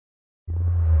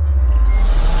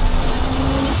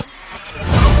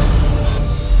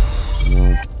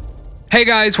Hey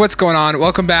guys, what's going on?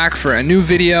 Welcome back for a new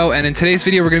video, and in today's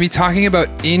video we're going to be talking about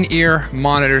in-ear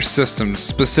monitor systems,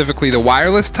 specifically the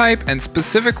wireless type, and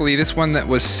specifically this one that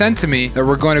was sent to me that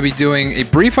we're going to be doing a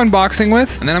brief unboxing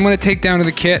with, and then I'm going to take down to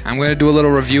the kit. I'm going to do a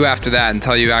little review after that and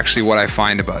tell you actually what I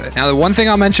find about it. Now, the one thing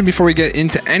I'll mention before we get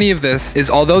into any of this is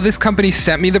although this company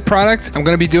sent me the product, I'm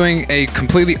going to be doing a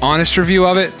completely honest review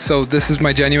of it, so this is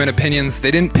my genuine opinions.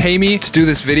 They didn't pay me to do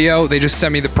this video, they just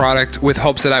sent me the product with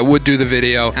hopes that I would do the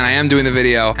video, and I am doing the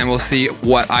video, and we'll see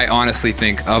what I honestly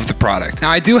think of the product. Now,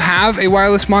 I do have a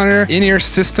wireless monitor in-ear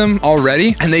system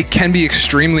already, and they can be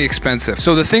extremely expensive.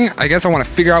 So the thing I guess I want to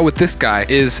figure out with this guy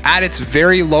is, at its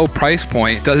very low price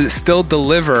point, does it still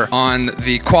deliver on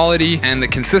the quality and the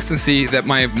consistency that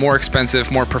my more expensive,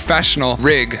 more professional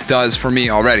rig does for me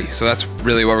already? So that's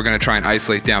really what we're going to try and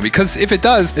isolate down, because if it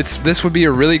does, this would be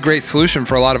a really great solution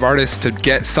for a lot of artists to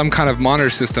get some kind of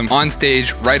monitor system on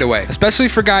stage right away, especially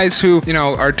for guys who, you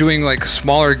know, are doing like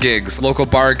smaller gigs, local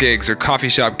bar gigs or coffee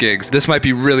shop gigs. This might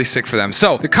be really sick for them.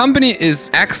 So the company is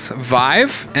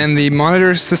Xvive, and the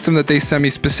monitor system that they sent me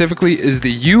specifically is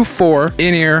the U4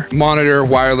 in-ear monitor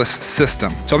wireless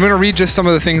system. So I'm going to read just some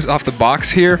of the things off the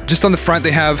box here. Just on the front,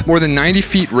 they have more than 90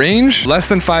 feet range, less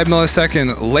than 5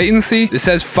 millisecond latency. It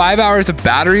says 5 hours of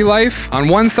battery life. On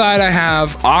one side, I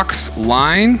have aux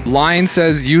line. Line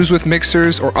says use with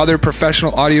mixers or other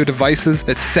professional audio devices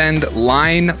that send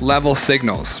line level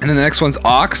signals. And then the next one's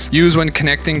aux, used when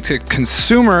connecting to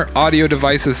consumer audio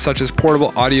devices such as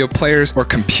portable audio players or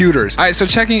computers. All right, so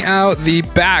checking out the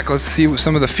back, let's see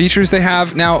some of the features they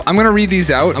have. Now, I'm gonna read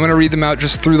these out. I'm gonna read them out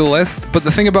just through the list, but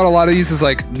the thing about a lot of these is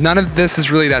like, none of this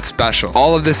is really that special.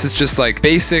 All of this is just like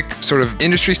basic sort of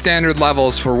industry standard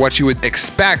levels for what you would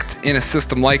expect in a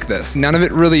system like this. None of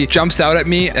it really jumps out at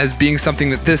me as being something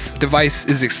that this device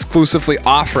is exclusively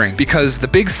offering, because the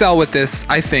big sell with this,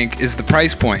 I think, is the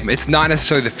price point. It's not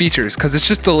necessarily the features, because it's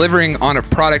just delivering on a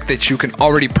product that you can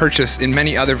already purchase in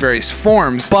many other various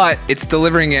forms, but it's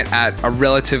delivering it at a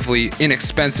relatively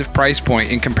inexpensive price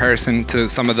point in comparison to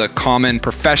some of the common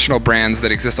professional brands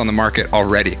that exist on the market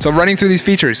already. So running through these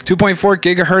features: 2.4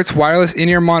 gigahertz wireless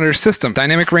in-ear monitor system,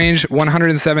 dynamic range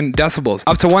 107 decibels,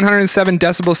 up to 107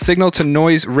 decibels signal to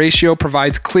noise ratio,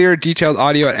 provides clear, detailed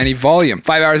audio at any volume.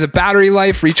 5 hours of battery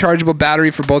life, rechargeable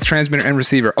battery for both transmitter and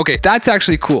receiver. Okay, that's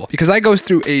actually cool, because I go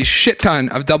through a shit ton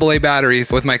of AA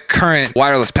batteries with my current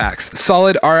wireless packs.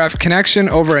 Solid RF connection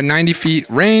over a 90 feet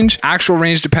range. Actual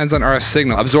range depends on RF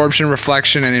signal, absorption,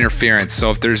 reflection, and interference.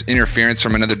 So if there's interference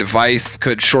from another device,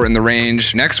 could shorten the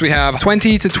range. Next, we have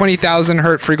 20 to 20,000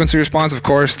 hertz frequency response, of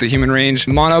course, the human range.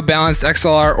 Mono balanced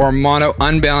XLR or mono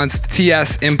unbalanced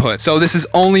TS input. So this is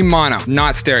only mono,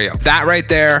 not stereo. That right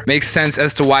there makes sense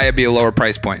as to why it'd be a lower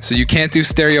price point. So you can't do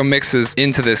stereo mixes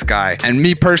into this guy. And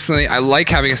me personally, I like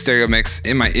having a stereo mix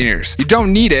in my in-ears. You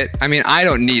don't need it. I mean, I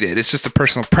don't need it. It's just a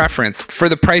personal preference. For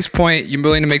the price point, you're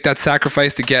willing to make that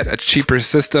sacrifice to get a cheaper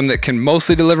system that can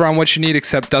mostly deliver on what you need,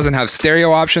 except doesn't have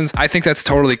stereo options. I think that's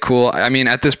totally cool. I mean,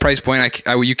 at this price point,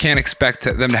 you can't expect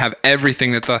them to have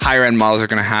everything that the higher end models are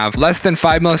going to have. Less than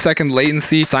 5 millisecond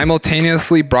latency,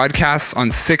 simultaneously broadcasts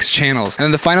on 6 channels. And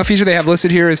then the final feature they have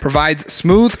listed here is provides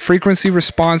smooth frequency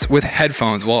response with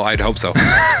headphones. Well, I'd hope so.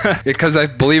 Because I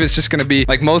believe it's just going to be,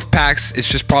 like most packs, it's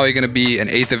just probably going to be an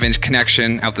 1/8 of inch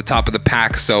connection out the top of the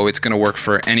pack, so it's going to work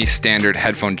for any standard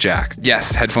headphone jack.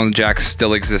 Yes, headphone jacks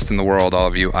still exist in the world, all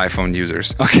of you iPhone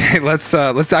users. Okay, let's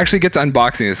actually get to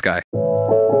unboxing this guy.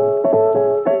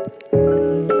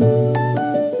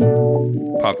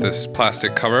 Pop this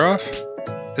plastic cover off.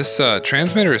 This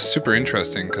transmitter is super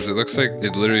interesting because it looks like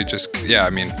it literally just, yeah, I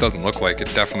mean, it doesn't look like,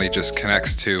 it definitely just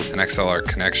connects to an XLR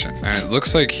connection. And it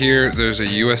looks like here there's a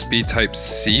USB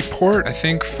Type-C port, I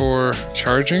think, for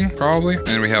charging, probably. And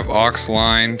then we have aux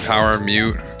line, power,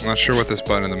 mute. I'm not sure what this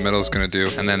button in the middle is going to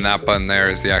do. And then that button there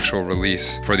is the actual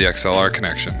release for the XLR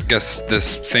connection. I guess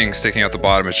this thing sticking out the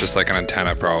bottom is just like an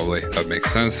antenna, probably. That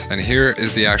makes sense. And here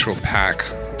is the actual pack.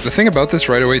 The thing about this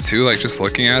right away too, like just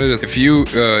looking at it, is if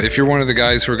you're one of the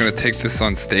guys who are going to take this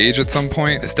on stage at some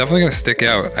point, it's definitely going to stick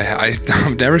out.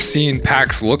 I've never seen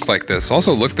packs look like this.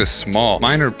 Also look this small.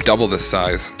 Mine are double this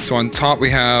size. So on top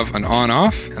we have an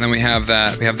on-off, and then we have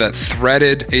that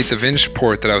threaded 1/8 of inch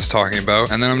port that I was talking about.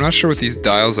 And then I'm not sure what these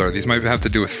dials are. These might have to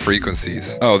do with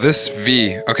frequencies. Oh, this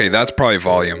V, okay, that's probably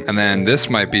volume. And then this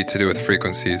might be to do with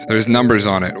frequencies. There's numbers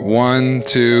on it. 1,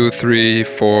 2, 3,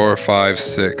 4, 5,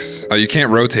 6. Oh, you can't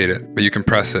rotate rotate it, but you can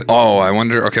press it. Oh, I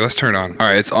wonder, okay, let's turn it on. All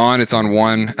right, it's on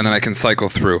one, and then I can cycle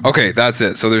through. Okay, that's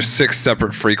it. So there's 6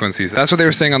 separate frequencies. That's what they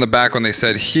were saying on the back when they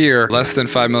said here, less than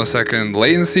 5 millisecond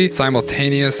latency,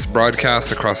 simultaneous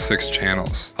broadcast across 6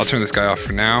 channels. I'll turn this guy off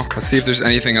for now. Let's see if there's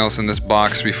anything else in this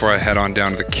box before I head on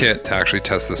down to the kit to actually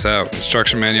test this out.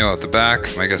 Instruction manual at the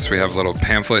back. I guess we have a little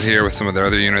pamphlet here with some of their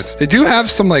other units. They do have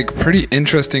some like pretty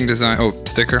interesting design. Oh,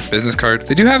 sticker, business card.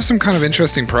 They do have some kind of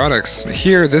interesting products.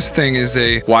 Here, this thing is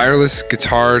a wireless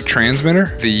guitar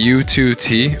transmitter. The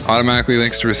U2T automatically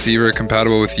links to receiver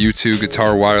compatible with U2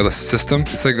 guitar wireless system.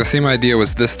 It's like the same idea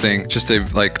was this thing, just a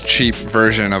like cheap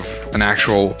version of an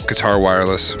actual guitar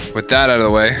wireless. With that out of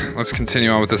the way, let's continue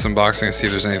on with this unboxing and see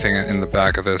if there's anything in the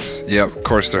back of this. Yep, of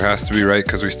course there has to be, right?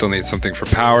 Because we still need something for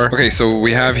power. Okay, so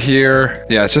we have here,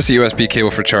 yeah, it's just a USB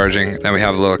cable for charging. Then we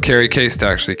have a little carry case to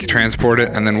actually transport it.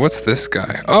 And then what's this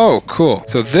guy? Oh, cool.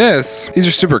 So these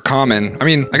are super common. I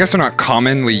mean, I guess they're not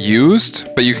commonly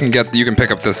used, but you can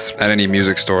pick up this at any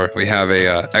music store. We have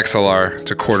a XLR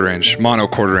to 1/4 inch, mono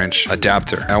 1/4 inch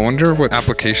adapter. I wonder what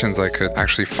applications I could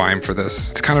actually find for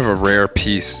this. It's kind of a rare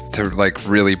piece to like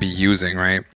really be using,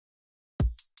 right?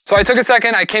 So I took a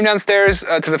second, I came downstairs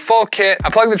to the full kit. I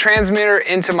plugged the transmitter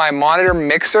into my monitor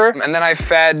mixer, and then I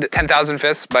fed 10,000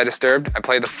 Fists by Disturbed. I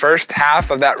played the first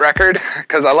half of that record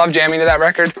because I love jamming to that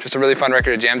record. Just a really fun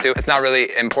record to jam to. It's not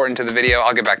really important to the video.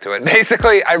 I'll get back to it.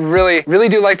 Basically, I really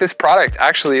do like this product.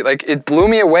 Actually, like it blew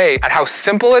me away at how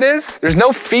simple it is. There's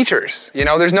no features, you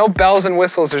know, there's no bells and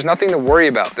whistles. There's nothing to worry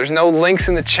about. There's no links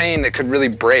in the chain that could really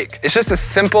break. It's just a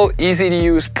simple, easy to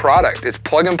use product. It's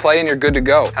plug and play and you're good to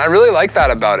go. And I really like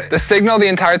that about it. The signal the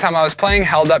entire time I was playing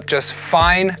held up just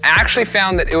fine. I actually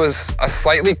found that it was a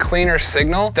slightly cleaner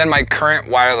signal than my current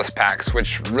wireless packs,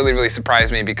 which really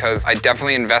surprised me because I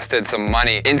definitely invested some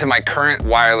money into my current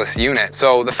wireless unit.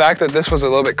 So the fact that this was a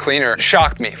little bit cleaner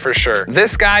shocked me for sure.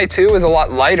 This guy too is a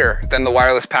lot lighter than the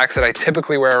wireless packs that I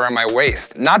typically wear around my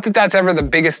waist. Not that that's ever the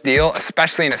biggest deal,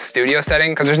 especially in a studio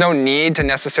setting, because there's no need to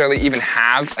necessarily even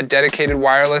have a dedicated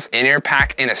wireless in-ear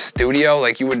pack in a studio.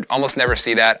 Like you would almost never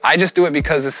see that. I just do it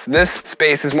because this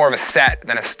space is more of a set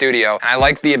than a studio. And I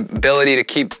like the ability to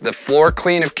keep the floor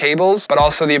clean of cables, but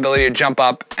also the ability to jump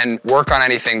up and work on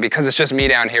anything because it's just me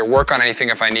down here, work on anything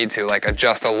if I need to, like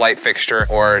adjust a light fixture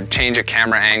or change a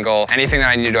camera angle. Anything that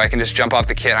I need to do, I can just jump off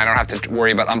the kit. I don't have to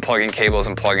worry about unplugging cables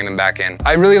and plugging them back in.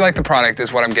 I really like the product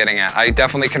is what I'm getting at. I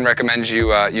definitely can recommend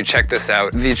you check this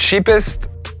out. The cheapest,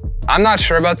 I'm not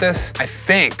sure about this. I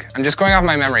think, I'm just going off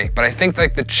my memory, but I think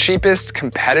like the cheapest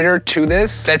competitor to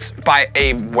this that's by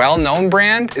a well-known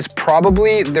brand is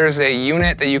probably, there's a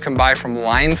unit that you can buy from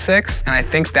Line 6, and I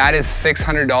think that is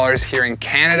 $600 here in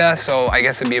Canada, so I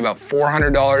guess it'd be about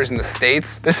 $400 in the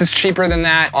States. This is cheaper than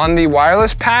that. On the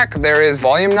wireless pack, there is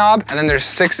volume knob, and then there's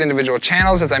 6 individual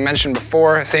channels, as I mentioned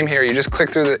before. Same here, you just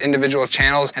click through the individual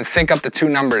channels and sync up the 2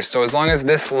 numbers. So as long as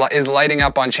this is lighting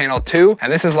up on channel 2,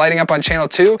 and this is lighting up on channel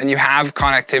 2, then you have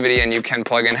connectivity and you can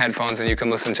plug in headphones and you can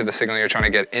listen to the signal you're trying to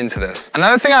get into this.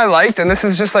 Another thing I liked, and this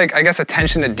is just like, I guess,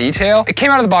 attention to detail, it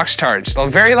came out of the box charged. The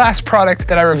very last product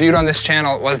that I reviewed on this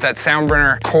channel was that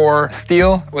Soundbrenner Core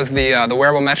Steel, was the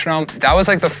wearable metronome. That was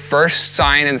like the first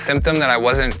sign and symptom that I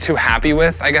wasn't too happy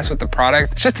with, I guess, with the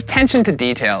product. It's just attention to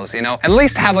details, you know? At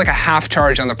least have like a half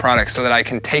charge on the product so that I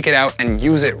can take it out and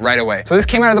use it right away. So this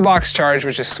came out of the box charged,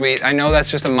 which is sweet. I know that's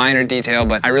just a minor detail,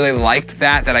 but I really liked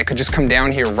that I could just come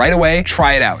down here right away,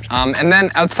 try it out. And then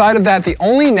outside of that, the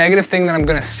only negative thing that I'm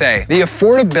gonna say, the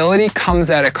affordability comes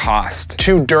at a cost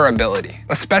to durability,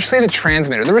 especially the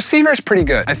transmitter. The receiver is pretty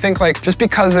good. I think like just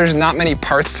because there's not many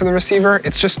parts to the receiver,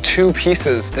 it's just 2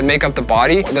 pieces that make up the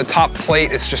body. The top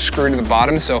plate is just screwed to the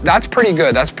bottom, so that's pretty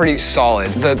good. That's pretty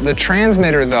solid. The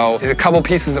transmitter though is a couple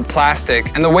pieces of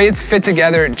plastic, and the way it's fit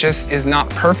together just is not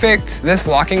perfect. This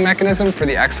locking mechanism for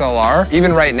the XLR,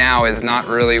 even right now, is not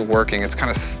really working. It's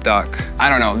kind of stuck. I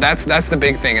don't know. That's the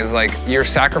big thing, is like you're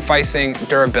sacrificing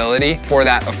durability for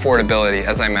that affordability,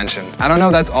 as I mentioned. I don't know,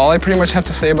 that's all I pretty much have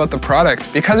to say about the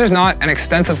product. Because there's not an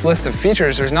extensive list of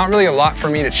features, there's not really a lot for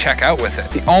me to check out with it.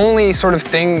 The only sort of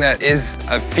thing that is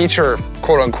a feature,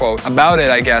 quote unquote, about it,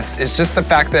 I guess, is just the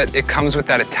fact that it comes with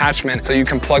that attachment, so you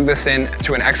can plug this in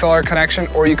to an XLR connection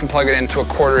or you can plug it into a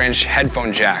 1/4 inch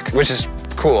headphone jack, which is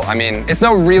cool. I mean, it's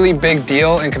no really big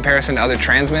deal in comparison to other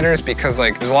transmitters because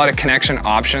like there's a lot of connection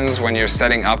options when you're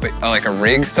setting up like a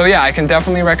rig. So yeah, I can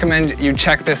definitely recommend you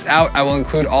check this out. I will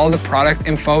include all the product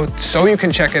info so you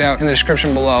can check it out in the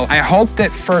description below. I hope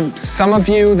that for some of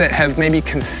you that have maybe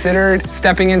considered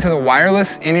stepping into the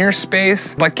wireless in-ear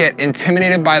space but get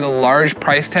intimidated by the large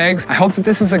price tags, I hope that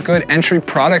this is a good entry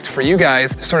product for you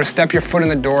guys to sort of step your foot in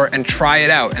the door and try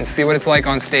it out and see what it's like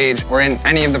on stage or in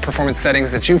any of the performance settings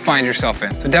that you find yourself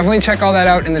in. So definitely check all that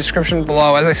out in the description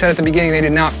below. As I said at the beginning, they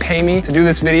did not pay me to do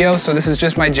this video, so this is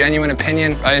just my genuine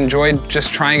opinion. I enjoyed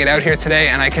just trying it out here today,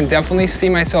 and I can definitely see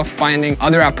myself finding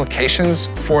other applications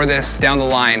for this down the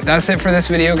line. That's it for this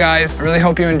video, guys. I really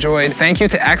hope you enjoyed. Thank you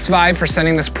to Xvive for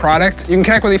sending this product. You can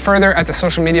connect with me further at the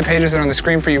social media pages that are on the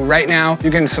screen for you right now.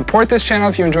 You can support this channel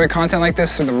if you enjoy content like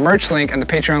this through the merch link and the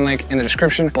Patreon link in the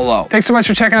description below. Thanks so much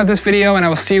for checking out this video, and I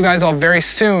will see you guys all very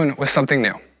soon with something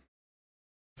new.